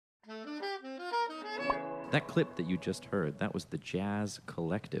That clip that you just heard, that was the Jazz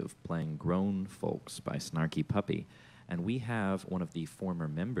Collective playing Grown Folks by Snarky Puppy. And we have one of the former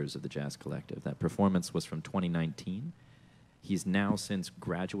members of the Jazz Collective. That performance was from 2019. He's now since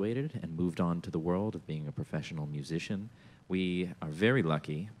graduated and moved on to the world of being a professional musician. We are very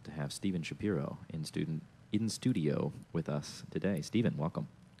lucky to have Steven Shapiro in studio with us today. Steven, welcome.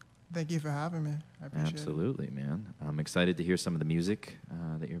 Thank you for having me. I appreciate Absolutely, man. I'm excited to hear some of the music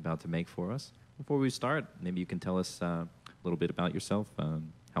that you're about to make for us. Before we start, maybe you can tell us a little bit about yourself,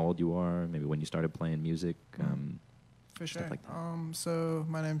 how old you are, maybe when you started playing music. For sure. Like that. So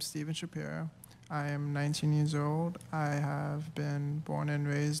my name's Steven Shapiro. I am 19 years old. I have been born and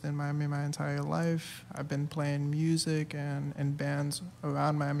raised in Miami my entire life. I've been playing music and in bands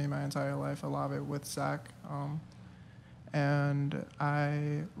around Miami my entire life, a lot of it with Zach. And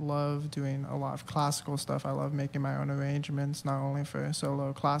I love doing a lot of classical stuff. I love making my own arrangements, not only for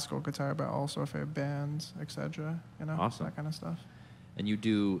solo classical guitar, but also for bands, etc. You know, awesome. That kind of stuff. And you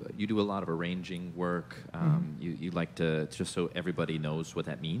do a lot of arranging work. You like to, just so everybody knows what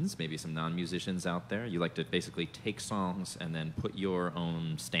that means, maybe some non-musicians out there, you like to basically take songs and then put your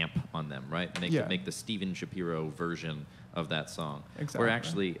own stamp on them, right? Make the Steven Shapiro version of that song. Exactly. Or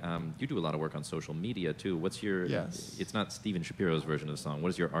actually, you do a lot of work on social media too. What's your? Yes. It's not Steven Shapiro's version of the song. What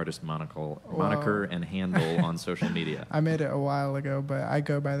is your artist moniker and handle on social media? I made it a while ago, but I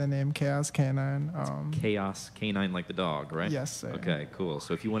go by the name Chaos Canine. Chaos Canine, like the dog, right? Yes, sir. Okay, cool.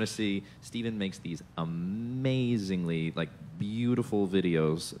 So if you want to see, Steven makes these amazingly, beautiful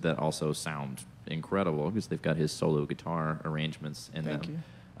videos that also sound incredible because they've got his solo guitar arrangements in them. Thank you.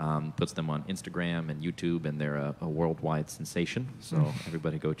 Puts them on Instagram and YouTube, and they're a worldwide sensation. So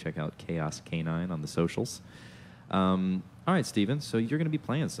everybody go check out Chaos Canine on the socials. All right, Steven, so you're going to be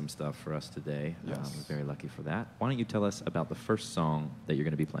playing some stuff for us today. Yes. We're very lucky for that. Why don't you tell us about the first song that you're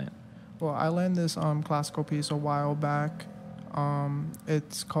going to be playing? Well, I learned this classical piece a while back.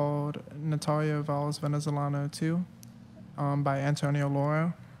 It's called Natalia Vals Venezolano 2 by Antonio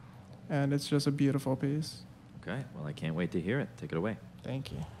Laura, and it's just a beautiful piece. Okay, well, I can't wait to hear it. Take it away.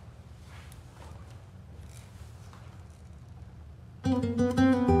 Thank you.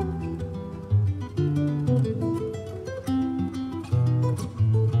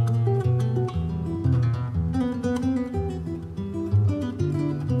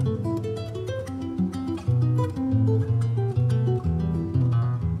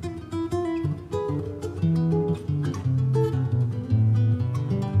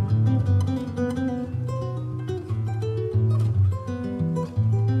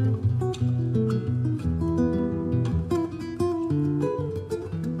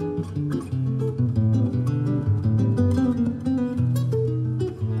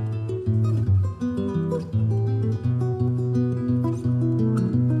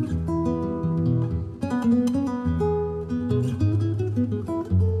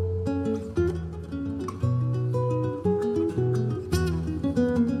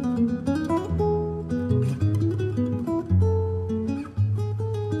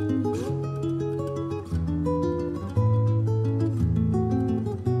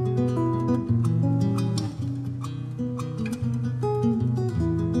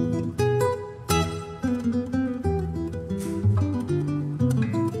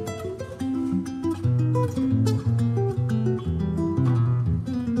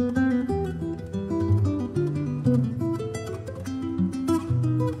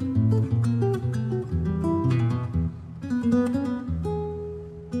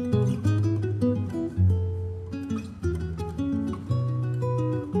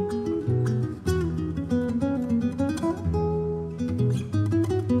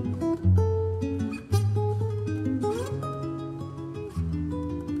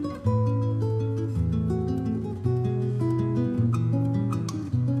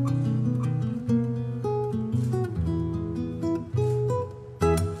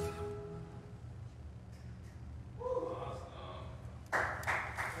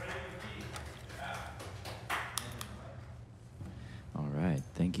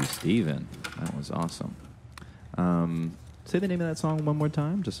 Thank you, Steven. That was awesome. Say the name of that song one more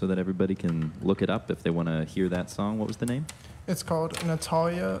time, just so that everybody can look it up if they want to hear that song. What was the name? It's called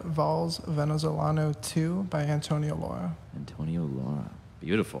Natalia Vals Venezolano 2 by Antonio Laura. Antonio Laura.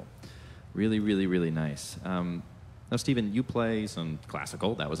 Beautiful. Really, really, really nice. Now, Steven, you play some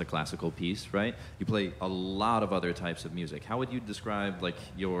classical. That was a classical piece, right? You play a lot of other types of music. How would you describe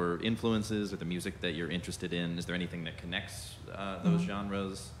your influences or the music that you're interested in? Is there anything that connects those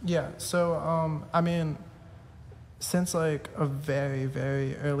genres? Yeah, so, I mean, Since like a very,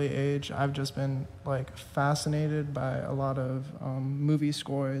 very early age, I've just been like fascinated by a lot of movie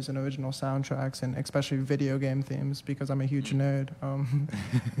scores and original soundtracks, and especially video game themes because I'm a huge nerd.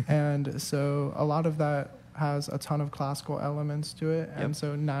 And so a lot of that has a ton of classical elements to it, and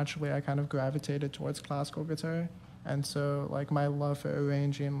so naturally I kind of gravitated towards classical guitar. And so like my love for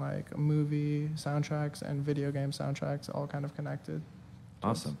arranging like movie soundtracks and video game soundtracks all kind of connected.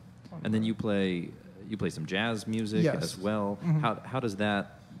 Awesome. And then you play some jazz music as well. How does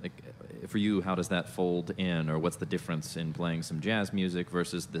that, like, for you, how does that fold in, or what's the difference in playing some jazz music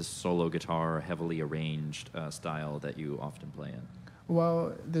versus this solo guitar, heavily arranged style that you often play in?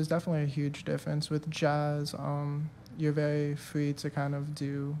 Well, there's definitely a huge difference. With jazz, you're very free to kind of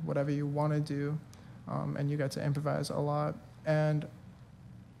do whatever you want to do, and you get to improvise a lot. And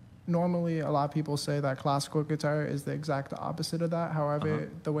normally, a lot of people say that classical guitar is the exact opposite of that. However,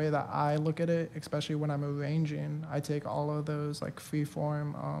 the way that I look at it, especially when I'm arranging, I take all of those like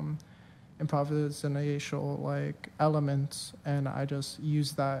free-form, improvisational like elements, and I just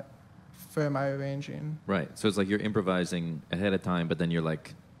use that for my arranging. Right. So it's like you're improvising ahead of time, but then you're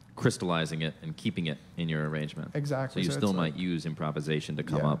like crystallizing it and keeping it in your arrangement. Exactly. So you still might use improvisation to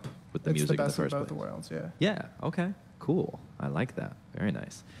come up with the music in the first place. It's the best of both worlds, yeah. Yeah. Okay. Cool. I like that. Very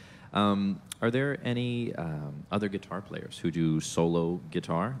nice. Are there any other guitar players who do solo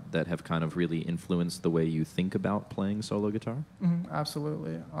guitar that have kind of really influenced the way you think about playing solo guitar?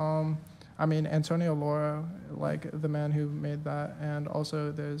 Absolutely. I mean, Antonio Laura, like the man who made that, and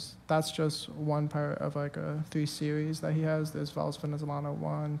also that's just one part of like a 3 series that he has. There's Vals Venezuela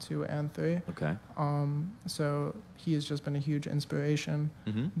 1, 2, and 3. Okay. So he has just been a huge inspiration.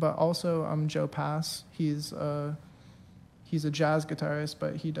 But also Joe Pass, he's a jazz guitarist,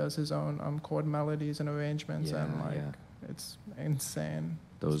 but he does his own chord melodies and arrangements, it's insane.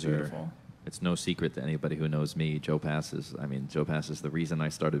 It's beautiful. It's no secret to anybody who knows me. Joe Pass is the reason I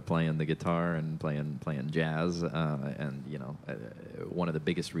started playing the guitar and playing jazz, and one of the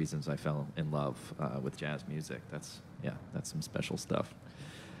biggest reasons I fell in love with jazz music. That's some special stuff.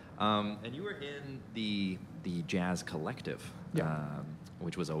 And you were in the Jazz Collective,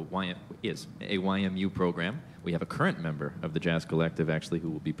 which was is a YMU program. We have a current member of the Jazz Collective actually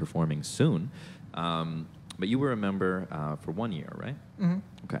who will be performing soon. But you were a member for 1 year, right?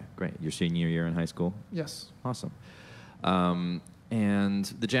 Okay, great. Your senior year in high school? Yes. Awesome. And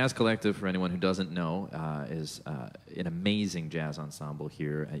the Jazz Collective, for anyone who doesn't know, is an amazing jazz ensemble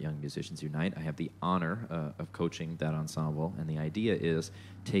here at Young Musicians Unite. I have the honor of coaching that ensemble, and the idea is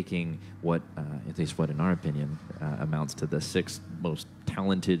taking what, at least what in our opinion, amounts to the 6 most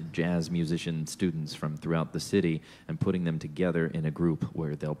talented jazz musician students from throughout the city and putting them together in a group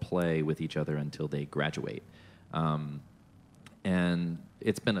where they'll play with each other until they graduate. And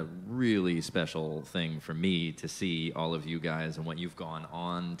it's been a really special thing for me to see all of you guys and what you've gone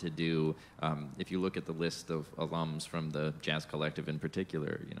on to do. If you look at the list of alums from the Jazz Collective in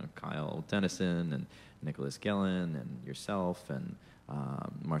particular, Kyle Tennyson and Nicholas Gillen and yourself and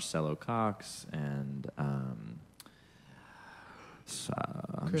Marcelo Cox and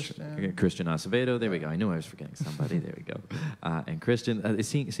Christian Acevedo. There we go. I knew I was forgetting somebody. There we go. And Christian,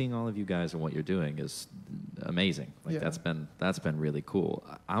 seeing all of you guys and what you're doing is amazing. That's been really cool.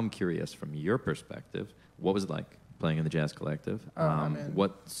 I'm curious from your perspective, what was it like playing in the Jazz Collective?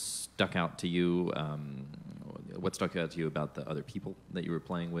 What stuck out to you? What stuck out to you about the other people that you were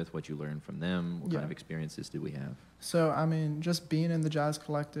playing with? What you learned from them? What kind of experiences do we have? So, just being in the Jazz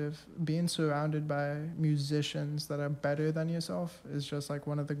Collective, being surrounded by musicians that are better than yourself is just like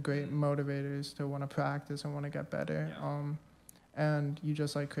one of the great motivators to want to practice and want to get better. And you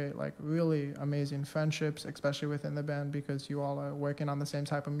just like create like really amazing friendships, especially within the band, because you all are working on the same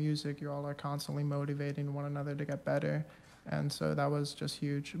type of music. You all are constantly motivating one another to get better. And so that was just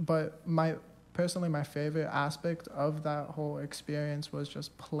huge. But personally, my favorite aspect of that whole experience was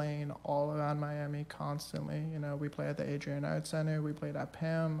just playing all around Miami constantly. We play at the Adrian Art Center, we played at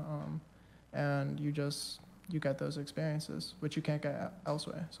PAM, and you get those experiences, which you can't get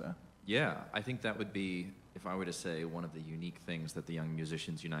elsewhere. So. Yeah, I think that would be, if I were to say, one of the unique things that the Young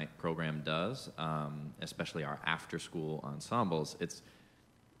Musicians Unite program does, especially our after-school ensembles.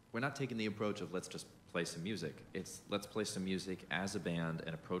 We're not taking the approach of let's just play some music. It's let's play some music as a band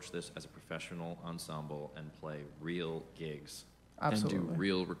and approach this as a professional ensemble and play real gigs. Absolutely. And do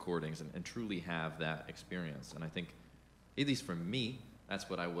real recordings and truly have that experience. And I think, at least for me, That's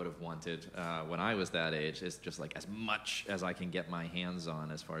what I would have wanted when I was that age. It's just like as much as I can get my hands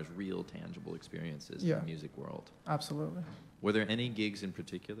on as far as real tangible experiences in the music world. Absolutely. Were there any gigs in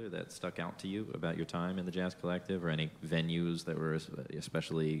particular that stuck out to you about your time in the Jazz Collective, or any venues that were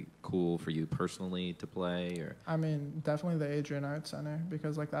especially cool for you personally to play? Or I mean, definitely the Adrian Art Center,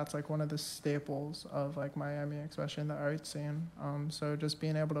 because like that's like one of the staples of like Miami, especially in the art scene. So just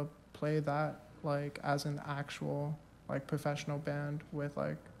being able to play that like as an actual like professional band with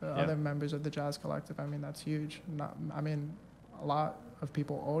like the other members of the Jazz Collective, I mean, that's huge. I mean, a lot of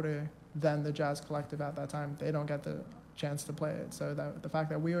people older than the Jazz Collective at that time, they don't get the chance to play it. So that the fact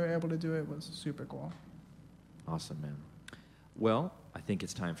that we were able to do it was super cool. Awesome, man. Well, I think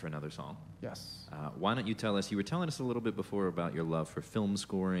it's time for another song. Yes. Why don't you tell us, you were telling us a little bit before about your love for film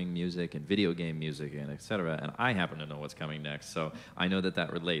scoring, music, and video game music, and et cetera, and I happen to know what's coming next, so I know that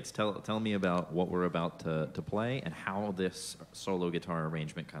that relates. Tell me about what we're about to play and how this solo guitar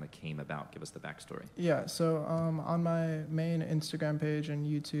arrangement kind of came about. Give us the backstory. Yeah, so on my main Instagram page and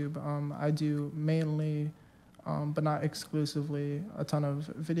YouTube, I do mainly, but not exclusively, a ton of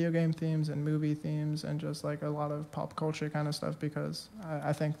video game themes and movie themes and just like a lot of pop culture kind of stuff, because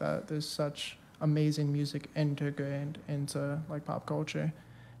I think that there's such amazing music integrated into like pop culture.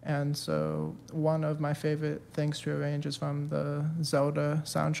 And so one of my favorite things to arrange is from the Zelda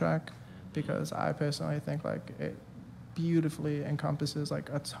soundtrack, because I personally think like it beautifully encompasses like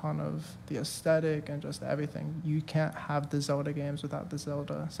a ton of the aesthetic and just everything. You can't have the Zelda games without the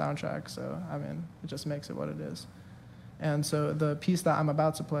Zelda soundtrack, so I mean, it just makes it what it is. And so the piece that I'm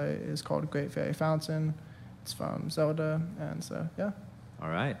about to play is called Great Fairy Fountain. It's from Zelda, and so yeah. All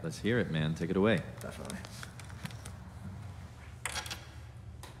right, let's hear it, man. Take it away. Definitely.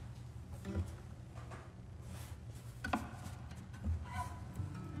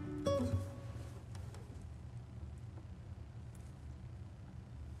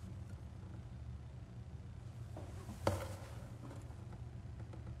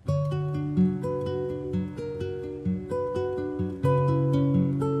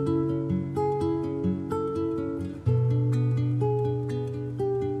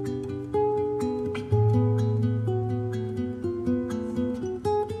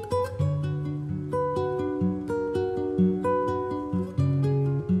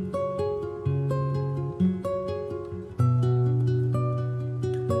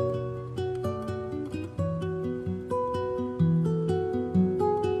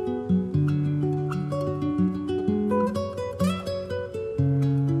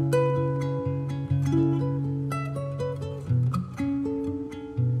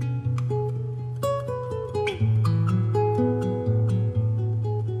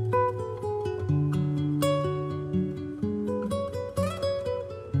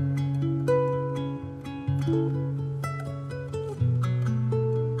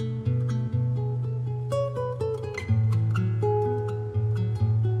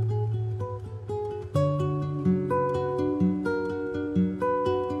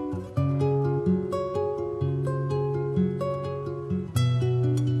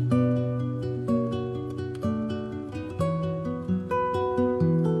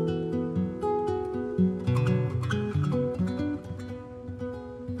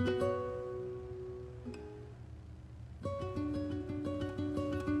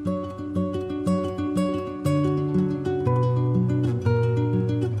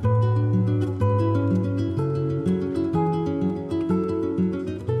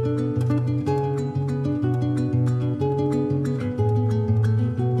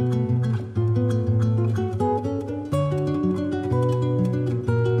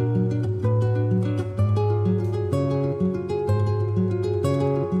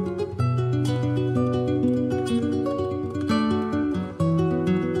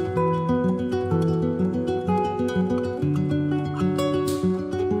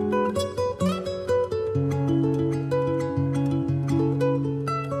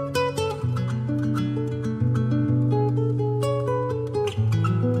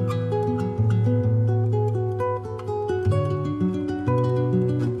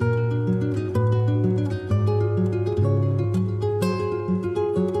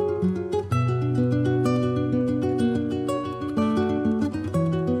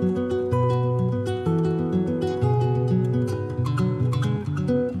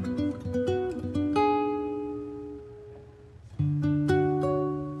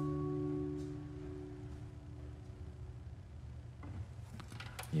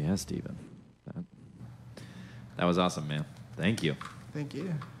 Yeah, Stephen. That was awesome, man. Thank you. Thank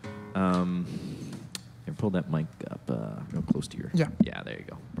you. Here, pull that mic up real close to your... Yeah. Yeah, there you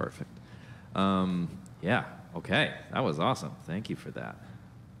go. Perfect. Yeah. Okay. That was awesome. Thank you for that.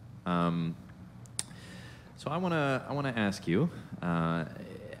 So I wanna ask you,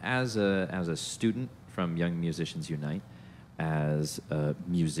 as a student from Young Musicians Unite, as a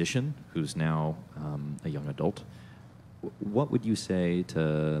musician who's now a young adult, what would you say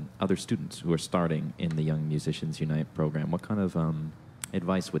to other students who are starting in the Young Musicians Unite program? What kind of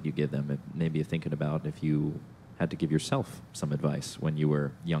advice would you give them? Maybe you're thinking about if you had to give yourself some advice when you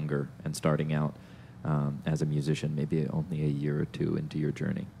were younger and starting out as a musician, maybe only a year or two into your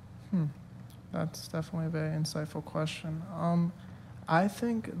journey. That's definitely a very insightful question. I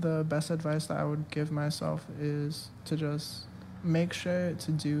think the best advice that I would give myself is to just make sure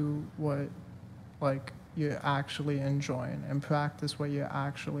to do what, like, you're actually enjoying and practice what you're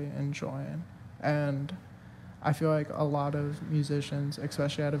actually enjoying. And I feel like a lot of musicians,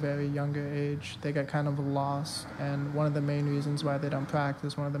 especially at a very younger age, they get kind of lost. And one of the main reasons why they don't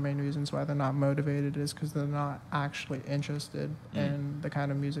practice, one of the main reasons why they're not motivated is because they're not actually interested in the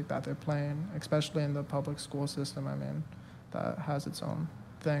kind of music that they're playing, especially in the public school system. I mean, that has its own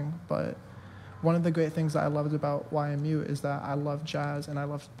thing. But one of the great things that I loved about YMU is that I love jazz and I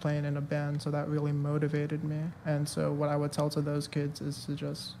love playing in a band, so that really motivated me. And so what I would tell to those kids is to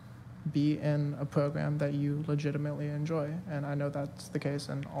just be in a program that you legitimately enjoy. And I know that's the case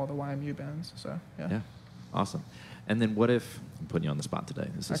in all the YMU bands, so yeah. Yeah, awesome. And then what if, I'm putting you on the spot today.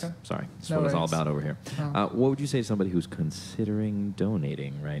 This is, Okay. sorry, this is No what it's all worries. about over here. What would you say to somebody who's considering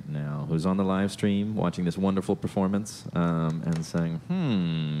donating right now, who's on the live stream watching this wonderful performance and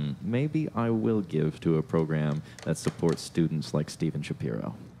saying, maybe I will give to a program that supports students like Stephen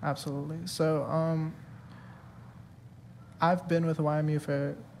Shapiro? Absolutely. So I've been with YMU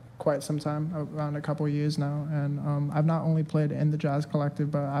for quite some time, around a couple of years now, and I've not only played in the Jazz Collective,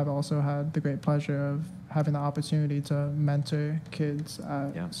 but I've also had the great pleasure of having the opportunity to mentor kids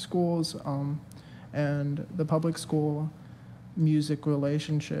at schools, and the public school music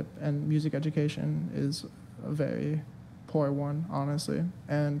relationship and music education is a very poor one, honestly.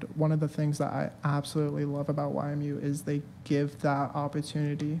 And one of the things that I absolutely love about YMU is they give that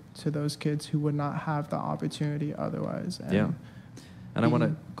opportunity to those kids who would not have the opportunity otherwise. And I want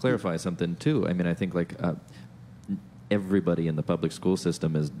to clarify something, too. I mean, I think, like, everybody in the public school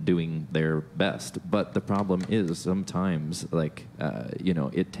system is doing their best. But the problem is sometimes, like,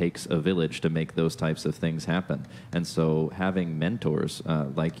 it takes a village to make those types of things happen. And so having mentors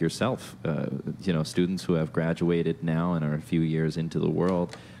like yourself, students who have graduated now and are a few years into the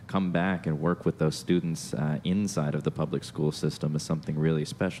world, come back and work with those students inside of the public school system is something really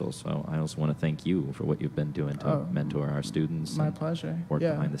special. So I also want to thank you for what you've been doing to mentor our students. My pleasure. Work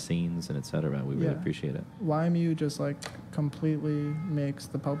behind the scenes and et cetera. We really appreciate it. YMU just completely makes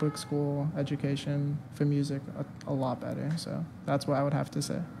the public school education for music a lot better. So that's what I would have to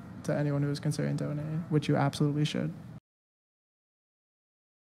say to anyone who is considering donating, which you absolutely should.